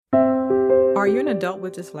Are you an adult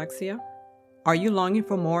with dyslexia? Are you longing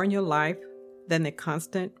for more in your life than the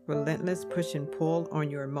constant, relentless push and pull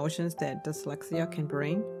on your emotions that dyslexia can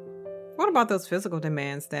bring? What about those physical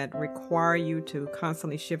demands that require you to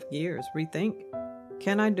constantly shift gears, rethink?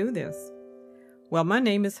 Can I do this? Well, my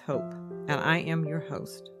name is Hope, and I am your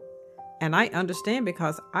host. And I understand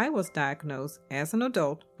because I was diagnosed as an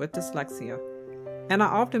adult with dyslexia, and I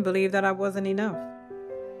often believed that I wasn't enough.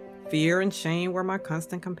 Fear and shame were my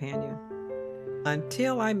constant companion.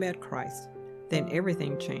 Until I met Christ, then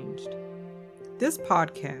everything changed. This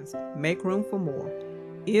podcast, Make Room for More,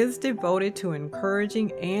 is devoted to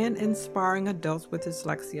encouraging and inspiring adults with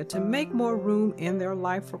dyslexia to make more room in their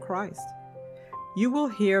life for Christ. You will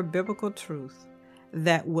hear biblical truth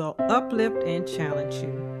that will uplift and challenge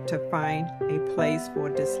you to find a place for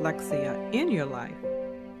dyslexia in your life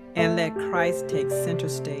and let Christ take center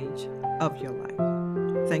stage of your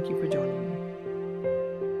life. Thank you for joining me.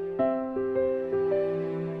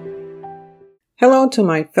 Hello to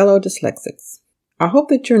my fellow dyslexics. I hope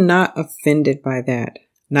that you're not offended by that.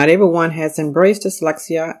 Not everyone has embraced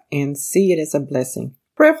dyslexia and see it as a blessing.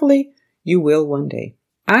 Prayerfully, you will one day.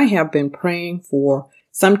 I have been praying for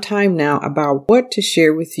some time now about what to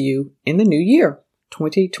share with you in the new year,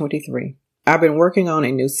 2023. I've been working on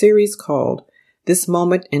a new series called This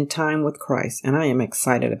Moment in Time with Christ, and I am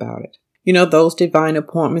excited about it. You know, those divine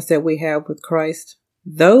appointments that we have with Christ,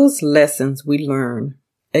 those lessons we learn,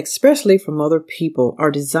 especially from other people, are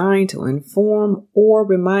designed to inform or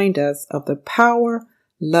remind us of the power,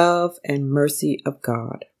 love, and mercy of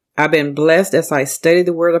God. I've been blessed as I study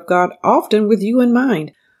the Word of God, often with you in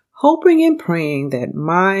mind, hoping and praying that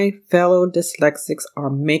my fellow dyslexics are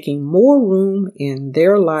making more room in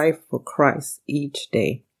their life for Christ each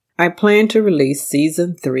day. I plan to release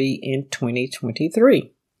Season 3 in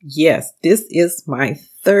 2023. Yes, this is my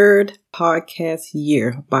third podcast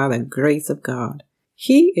year by the grace of God.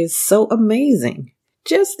 He is so amazing.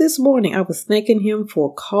 Just this morning, I was thanking him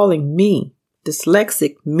for calling me,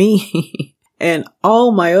 dyslexic me, and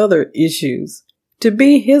all my other issues, to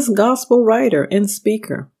be his gospel writer and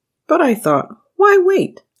speaker. But I thought, why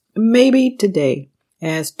wait? Maybe today,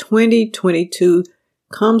 as 2022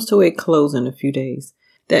 comes to a close in a few days,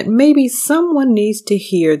 that maybe someone needs to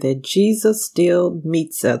hear that Jesus still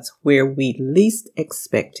meets us where we least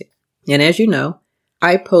expect it. And as you know,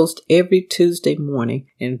 I post every Tuesday morning,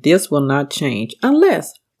 and this will not change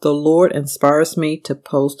unless the Lord inspires me to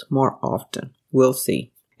post more often. We'll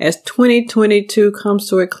see. As 2022 comes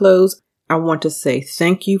to a close, I want to say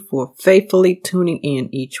thank you for faithfully tuning in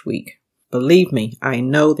each week. Believe me, I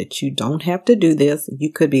know that you don't have to do this.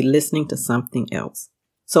 You could be listening to something else.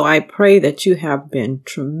 So I pray that you have been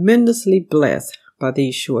tremendously blessed by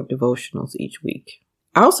these short devotionals each week.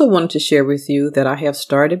 I also wanted to share with you that I have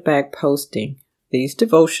started back posting these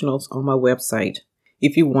devotionals on my website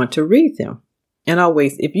if you want to read them. And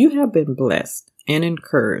always, if you have been blessed and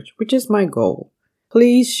encouraged, which is my goal,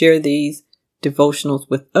 please share these devotionals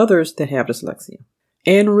with others that have dyslexia.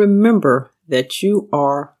 And remember that you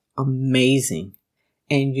are amazing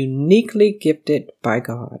and uniquely gifted by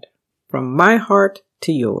God. From my heart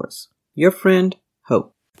to yours, your friend,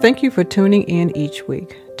 Hope. Thank you for tuning in each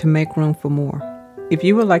week to Make Room for More. If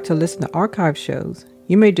you would like to listen to archive shows,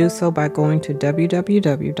 you may do so by going to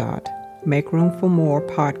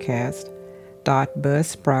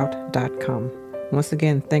www.makeroomformorepodcast.buzzsprout.com. Once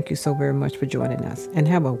again, thank you so very much for joining us and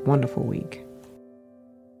have a wonderful week.